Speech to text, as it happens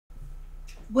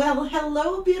Well,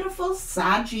 hello, beautiful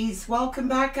Saggies. Welcome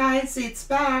back, guys. It's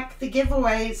back. The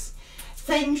giveaways.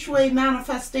 Feng Shui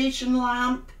Manifestation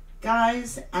Lamp,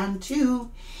 guys, and 2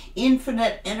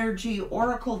 Infinite Energy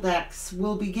Oracle decks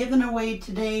will be given away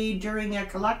today during a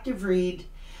collective read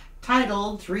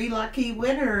titled 3 Lucky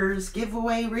Winners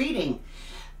Giveaway Reading.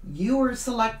 You are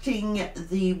selecting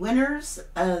the winners.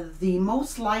 The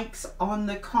most likes on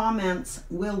the comments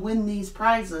will win these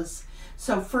prizes.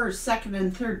 So first, second,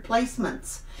 and third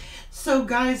placements. So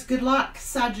guys, good luck.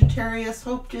 Sagittarius,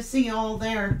 hope to see you all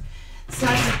there.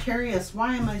 Sagittarius,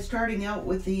 why am I starting out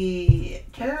with the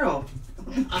tarot?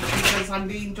 Because I'm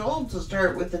being told to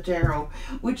start with the tarot,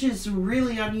 which is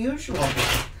really unusual.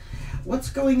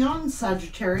 What's going on,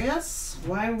 Sagittarius?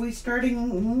 Why are we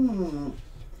starting?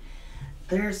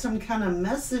 There's some kind of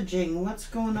messaging. What's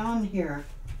going on here?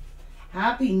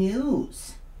 Happy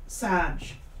news,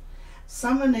 Sag.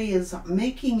 Somebody is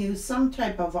making you some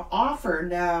type of offer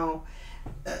now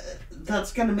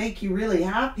that's going to make you really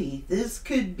happy. This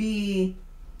could be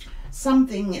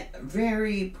something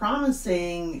very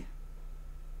promising.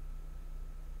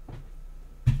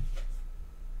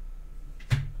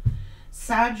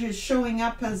 Sag is showing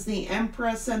up as the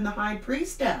Empress and the High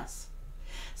Priestess.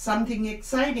 Something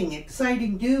exciting,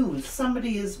 exciting news.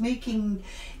 Somebody is making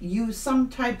you some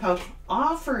type of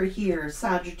offer here,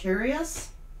 Sagittarius.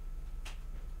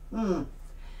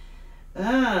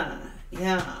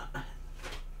 Yeah.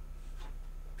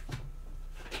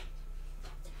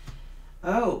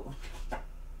 Oh.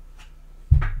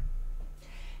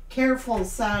 Careful,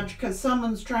 Sag, because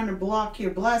someone's trying to block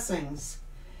your blessings.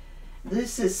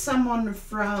 This is someone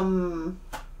from...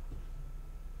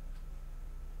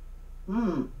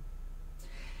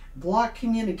 block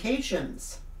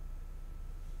communications.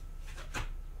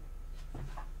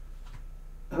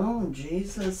 Oh,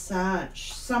 Jesus, Sag.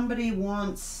 Somebody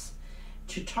wants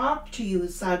to talk to you,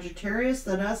 Sagittarius,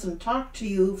 that hasn't talked to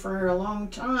you for a long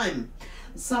time.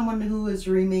 Someone who has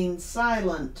remained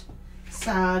silent,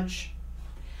 Sag.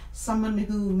 Someone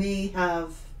who may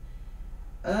have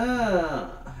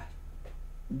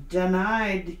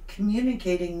denied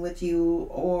communicating with you,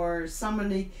 or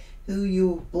somebody who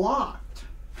you blocked.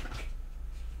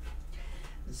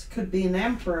 This could be an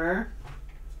emperor.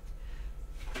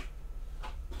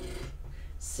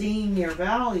 Seeing your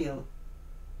value.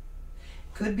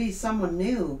 Could be someone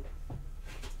new.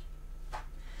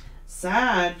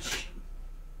 Sag.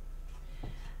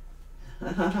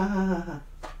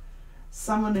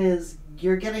 Someone is,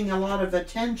 you're getting a lot of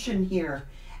attention here.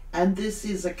 And this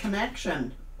is a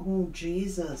connection. Oh,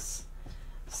 Jesus.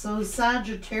 So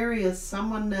Sagittarius,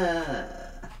 someone, oh,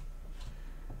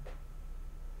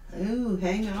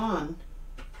 hang on.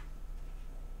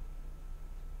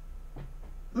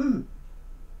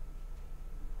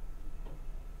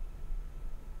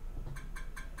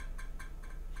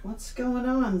 What's going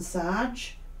on, Sag?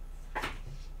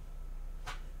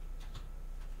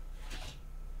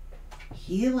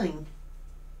 Healing.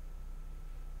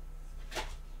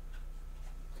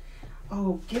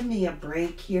 Oh, give me a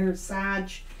break here, Sag.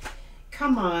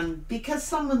 Come on, because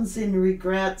someone's in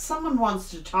regret. Someone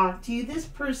wants to talk to you. This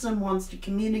person wants to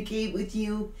communicate with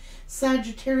you.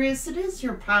 Sagittarius, it is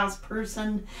your past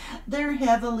person. They're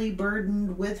heavily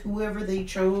burdened with whoever they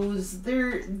chose.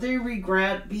 They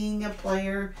regret being a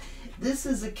player. This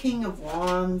is a King of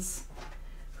Wands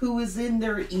who is in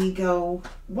their ego,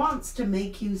 wants to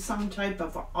make you some type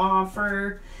of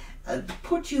offer,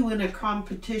 put you in a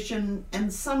competition,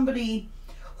 and somebody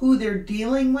who they're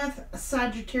dealing with,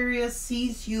 Sagittarius,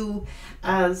 sees you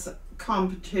as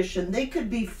competition. They could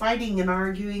be fighting and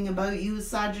arguing about you,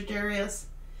 Sagittarius.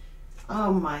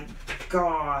 Oh my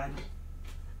God.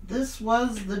 This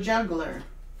was the juggler,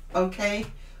 okay,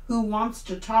 who wants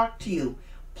to talk to you.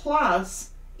 Plus,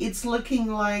 it's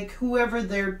looking like whoever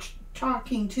they're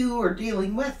talking to or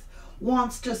dealing with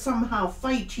wants to somehow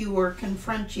fight you or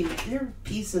confront you. They're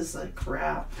pieces of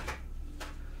crap.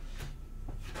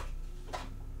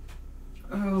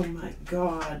 Oh my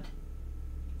God.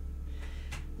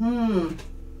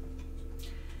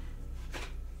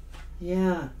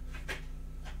 Yeah.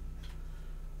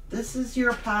 This is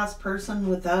your past person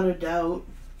without a doubt.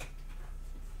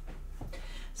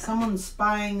 Someone's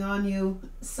spying on you,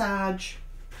 Sag.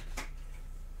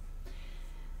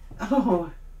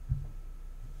 Oh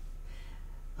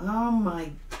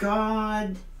my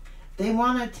God. They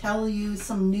want to tell you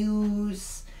some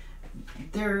news.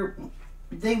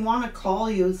 They want to call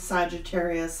you,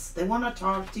 Sagittarius. They want to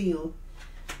talk to you.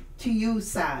 To you,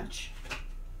 Sag.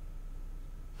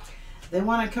 They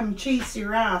want to come chase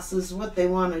your ass is what they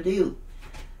want to do.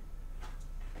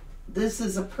 This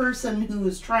is a person who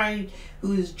is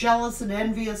jealous and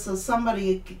envious of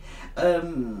somebody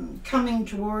coming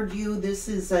toward you. This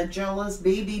is a jealous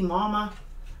baby mama.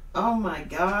 Oh my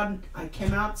God, I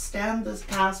cannot stand this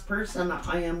past person.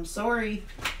 I am sorry.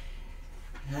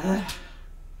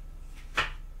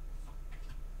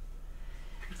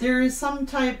 There is some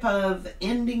type of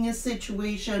ending a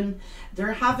situation.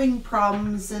 They're having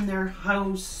problems in their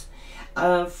house,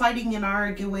 fighting and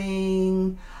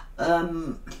arguing.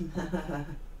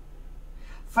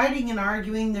 Fighting and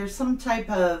arguing. There's some type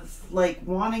of like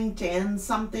wanting to end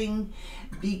something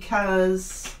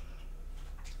because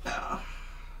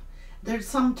there's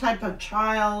some type of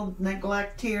child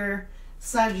neglect here.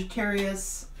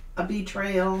 Sagittarius, a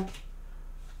betrayal.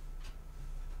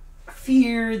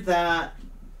 Fear that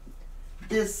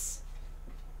this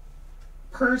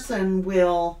person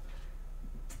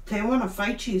they want to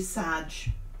fight you, Sag.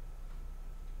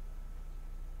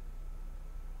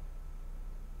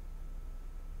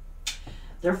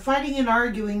 They're fighting and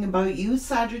arguing about you,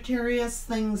 Sagittarius.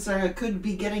 Things could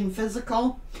be getting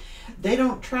physical. They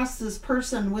don't trust this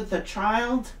person with a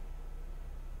child.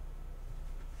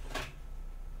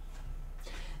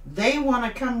 They want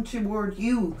to come toward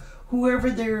you. Whoever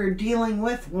they're dealing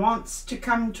with wants to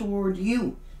come toward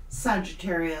you,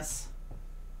 Sagittarius.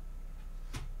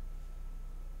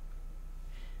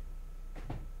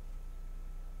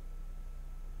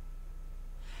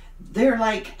 They're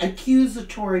like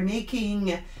accusatory,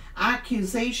 making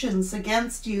accusations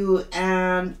against you,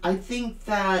 and I think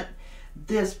that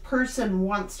this person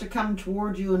wants to come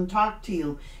toward you and talk to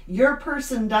you. Your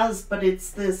person does, but it's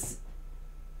this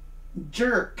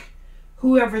jerk,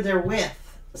 whoever they're with.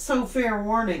 So fair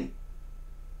warning.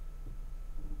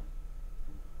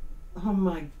 Oh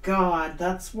my God,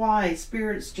 that's why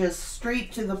Spirit's just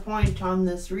straight to the point on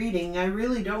this reading. I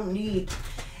really don't need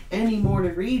any more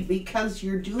to read because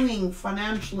you're doing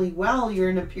financially well. You're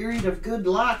in a period of good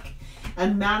luck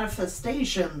and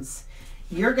manifestations.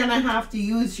 You're going to have to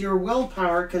use your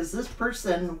willpower because this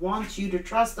person wants you to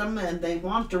trust them and they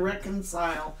want to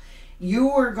reconcile.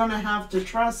 You are going to have to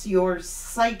trust your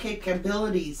psychic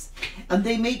abilities, and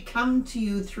they may come to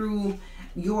you through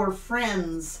your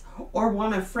friends or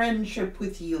want a friendship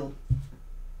with you.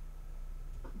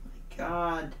 Oh my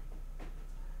God.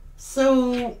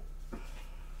 So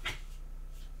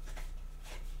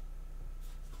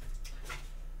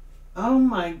oh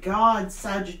my God,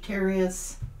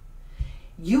 Sagittarius.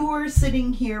 You are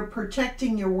sitting here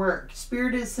protecting your work.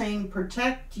 Spirit is saying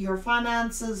protect your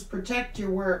finances, protect your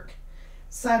work,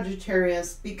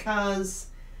 Sagittarius, because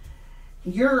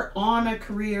you're on a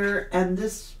career and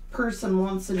this person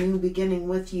wants a new beginning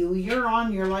with you. You're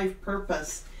on your life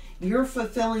purpose. You're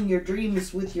fulfilling your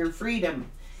dreams with your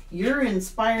freedom. You're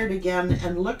inspired again,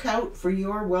 and look out for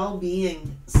your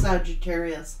well-being,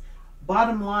 Sagittarius.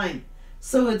 Bottom line.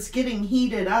 So it's getting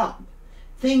heated up.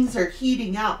 Things are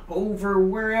heating up over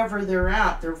wherever they're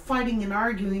at. They're fighting and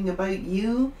arguing about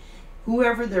you.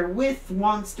 Whoever they're with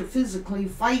wants to physically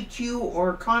fight you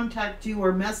or contact you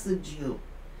or message you.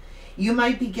 You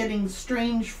might be getting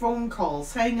strange phone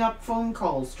calls, hang up phone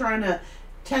calls, trying to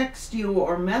text you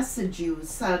or message you,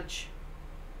 such.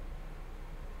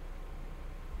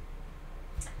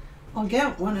 I'll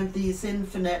get one of these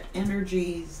infinite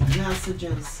energies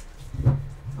messages.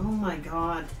 Oh my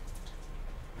God.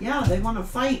 Yeah, they want to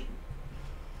fight.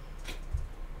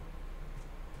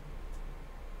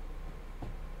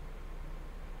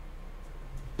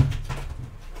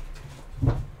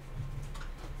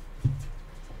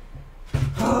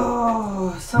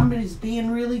 Oh, somebody's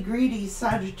being really greedy,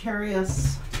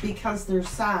 Sagittarius, because they're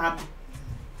sad.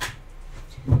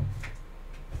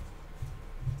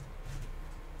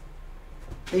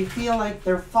 They feel like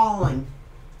they're falling.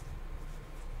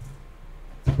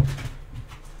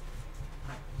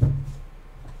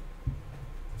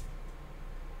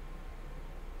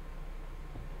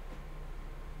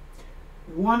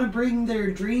 Want to bring their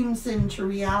dreams into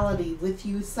reality with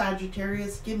you,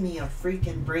 Sagittarius? Give me a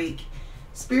freaking break.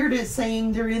 Spirit is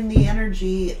saying they're in the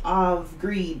energy of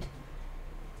greed.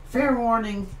 Fair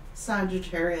warning,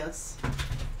 Sagittarius.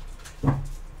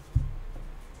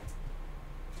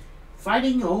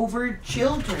 Fighting over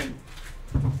children.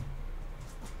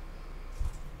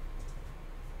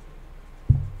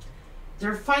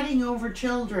 They're fighting over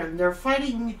children. They're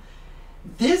fighting.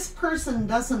 This person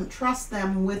doesn't trust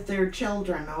them with their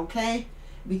children, okay?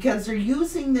 Because they're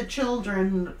using the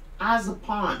children as a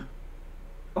pawn.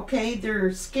 Okay?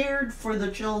 They're scared for the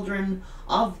children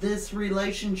of this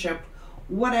relationship.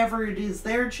 Whatever it is,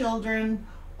 their children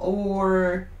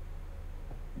or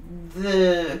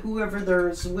whoever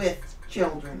there's with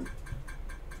children.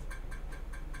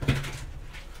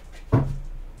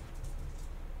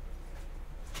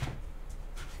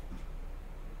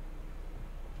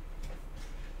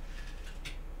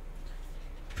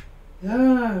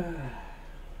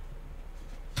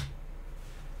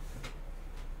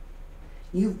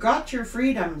 You've got your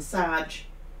freedom, Sag,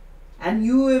 and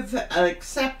you have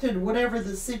accepted whatever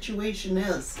the situation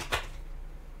is,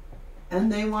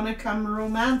 and they want to come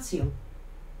romance you.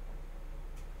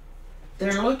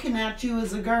 They're looking at you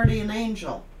as a guardian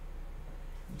angel.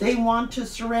 They want to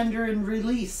surrender and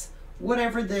release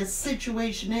whatever the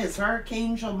situation is.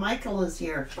 Archangel Michael is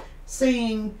here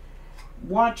saying,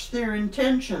 watch their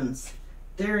intentions.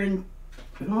 They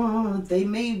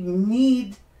may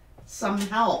need some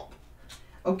help.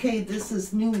 Okay, this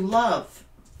is new love.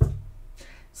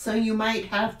 So you might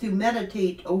have to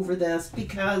meditate over this,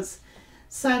 because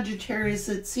Sagittarius,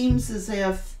 it seems as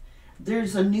if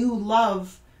there's a new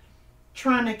love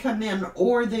trying to come in,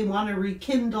 or they want to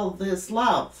rekindle this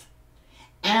love,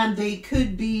 and they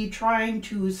could be trying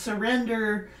to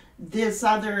surrender this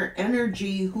other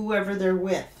energy, whoever they're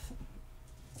with.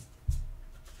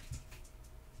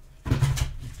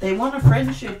 They want a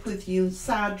friendship with you,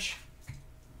 Sag.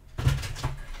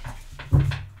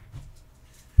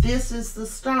 This is the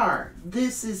star.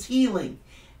 This is healing.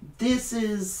 This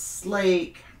is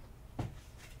like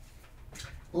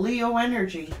Leo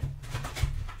energy.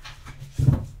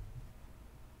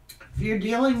 If you're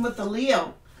dealing with a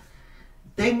Leo,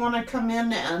 they want to come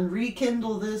in and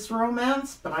rekindle this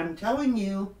romance, but I'm telling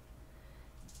you,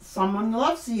 someone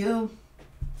loves you.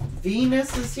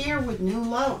 Venus is here with new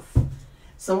love.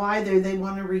 So either they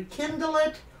want to rekindle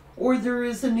it, or there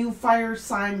is a new fire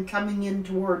sign coming in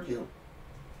toward you.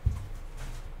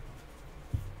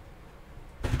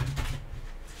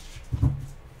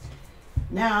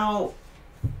 Now,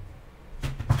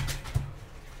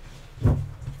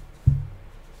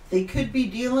 they could be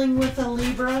dealing with a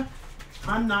Libra.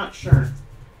 I'm not sure.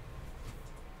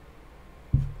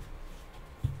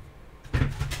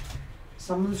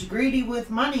 Someone's greedy with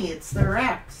money. It's their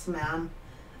ex, man.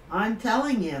 I'm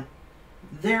telling you.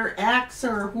 Their ex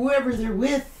or whoever they're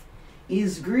with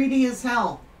is greedy as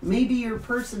hell. Maybe your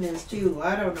person is too.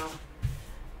 I don't know.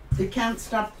 They can't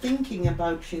stop thinking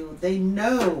about you. They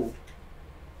know.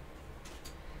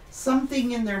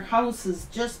 Something in their house has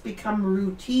just become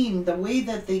routine, the way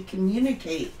that they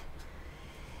communicate.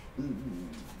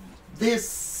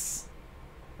 This,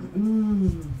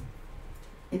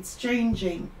 it's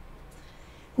changing.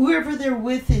 Whoever they're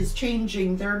with is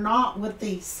changing. They're not what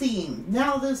they seem.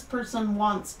 Now this person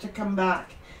wants to come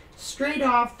back. Straight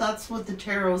off, that's what the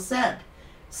tarot said.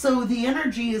 So the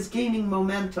energy is gaining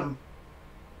momentum.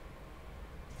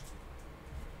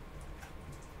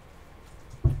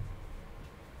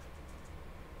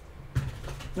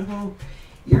 Oh,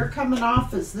 you're coming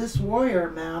off as this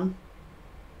warrior, man.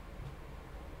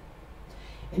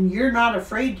 And you're not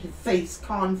afraid to face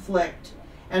conflict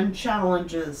and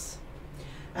challenges.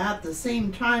 At the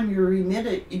same time,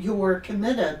 you're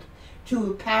committed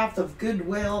to a path of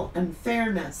goodwill and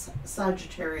fairness,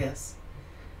 Sagittarius.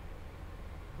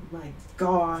 My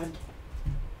God.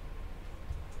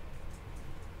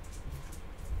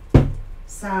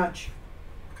 Sag.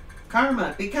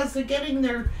 Karma, because they're getting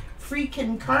their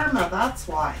freaking karma, that's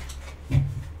why.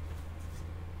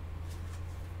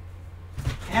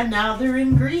 And now they're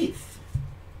in grief.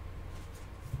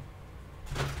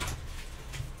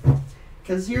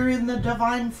 Because you're in the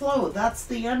divine flow. That's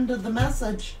the end of the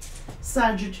message,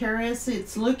 Sagittarius.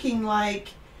 It's looking like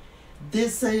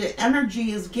this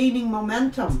energy is gaining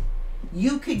momentum.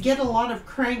 You could get a lot of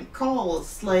crank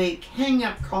calls, like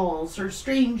hang-up calls or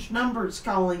strange numbers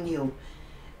calling you.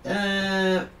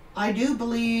 I do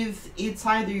believe it's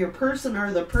either your person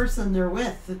or the person they're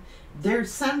with. They're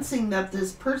sensing that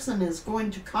this person is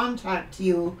going to contact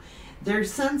you. They're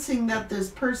sensing that this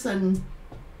person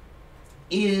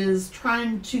is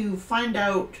trying to find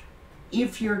out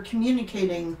if you're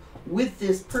communicating with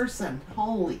this person.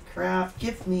 Holy crap,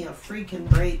 give me a freaking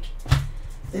break.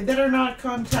 They better not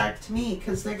contact me,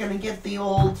 because they're going to get the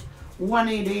old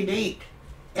 1888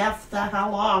 F the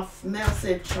hell off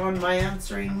message on my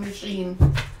answering machine.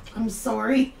 I'm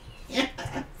sorry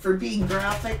for being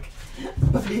graphic,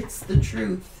 but it's the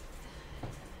truth.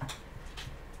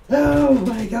 Oh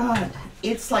my God.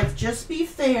 It's like, just be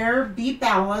fair, be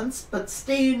balanced, but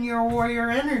stay in your warrior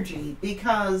energy,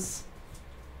 because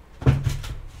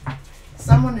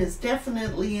someone is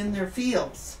definitely in their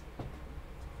feels.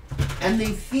 And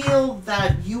they feel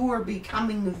that you are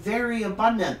becoming very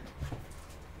abundant.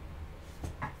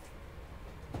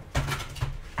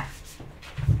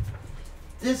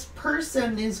 This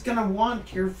person is going to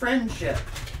want your friendship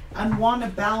and want to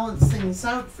balance things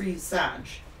out for you, Sag.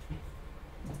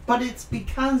 But it's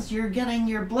because you're getting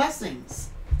your blessings.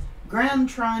 Grand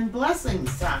Trine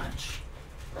blessings, Sag.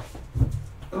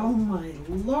 Oh my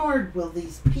Lord, will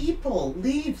these people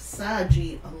leave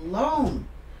Saggy alone?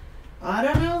 I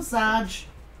don't know, Sag.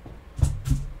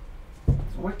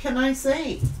 What can I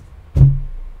say?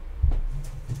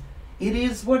 It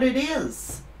is what it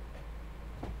is.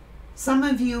 Some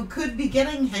of you could be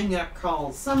getting hang-up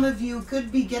calls. Some of you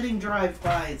could be getting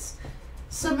drive-bys.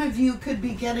 Some of you could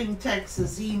be getting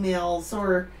texts, emails,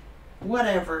 or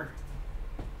whatever.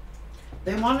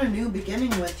 They want a new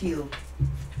beginning with you.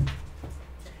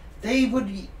 They would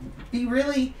be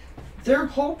really, they're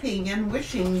hoping and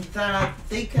wishing that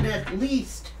they could at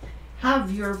least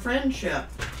have your friendship.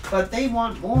 But they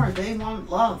want more. They want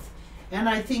love. And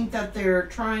I think that they're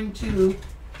trying to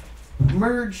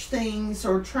merge things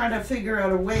or try to figure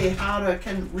out a way how to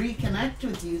reconnect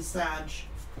with you, Sag.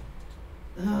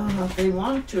 They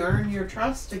want to earn your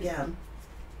trust again.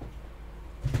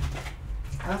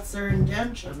 That's their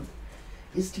intention,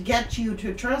 is to get you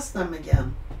to trust them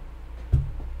again.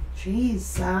 Jeez,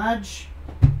 Sag.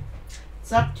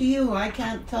 It's up to you. I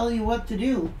can't tell you what to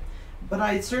do. But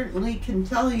I certainly can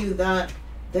tell you that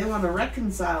they want to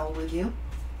reconcile with you.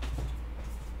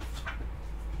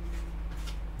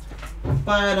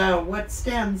 But what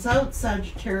stands out,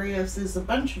 Sagittarius, is a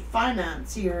bunch of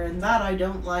finance here, and that I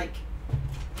don't like.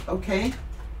 Okay?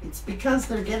 It's because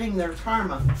they're getting their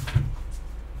karma.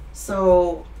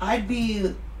 So I'd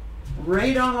be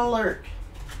right on alert.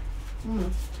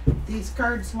 These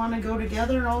cards want to go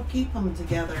together, I'll keep them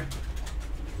together.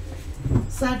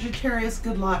 Sagittarius,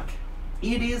 good luck.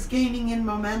 It is gaining in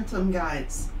momentum,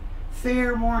 guys.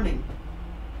 Fair warning.